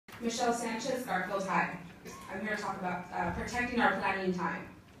Michelle Sanchez, Garfield High. I'm here to talk about protecting our planning time.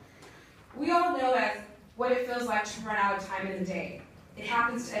 We all know what it feels like to run out of time in the day. It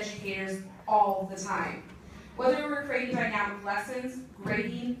happens to educators all the time. Whether we're creating dynamic lessons,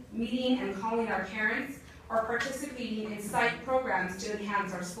 grading, meeting and calling our parents, or participating in site programs to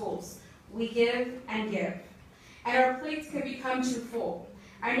enhance our schools, we give and give. And our plates can become too full.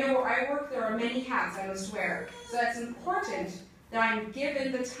 I know where I work there are many hats I must wear, so it's important that I'm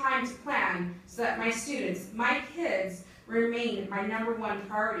given the time to plan so that my students, my kids, remain my #1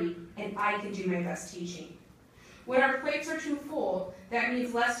 priority and I can do my best teaching. When our plates are too full, that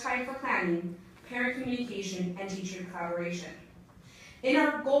means less time for planning, parent communication, and teacher collaboration. In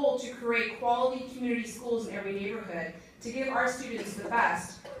our goal to create quality community schools in every neighborhood, to give our students the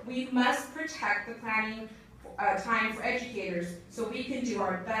best, we must protect the planning time for educators so we can do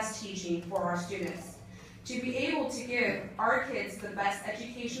our best teaching for our students. To be able to give our kids the best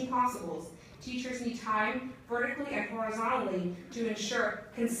education possible, teachers need time vertically and horizontally to ensure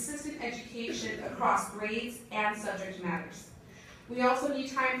consistent education across grades and subject matters. We also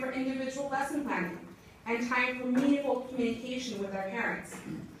need time for individual lesson planning and time for meaningful communication with our parents.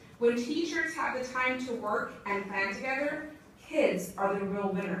 When teachers have the time to work and plan together, kids are the real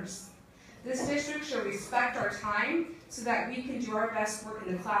winners. This district should respect our time so that we can do our best work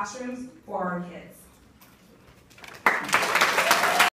in the classrooms for our kids.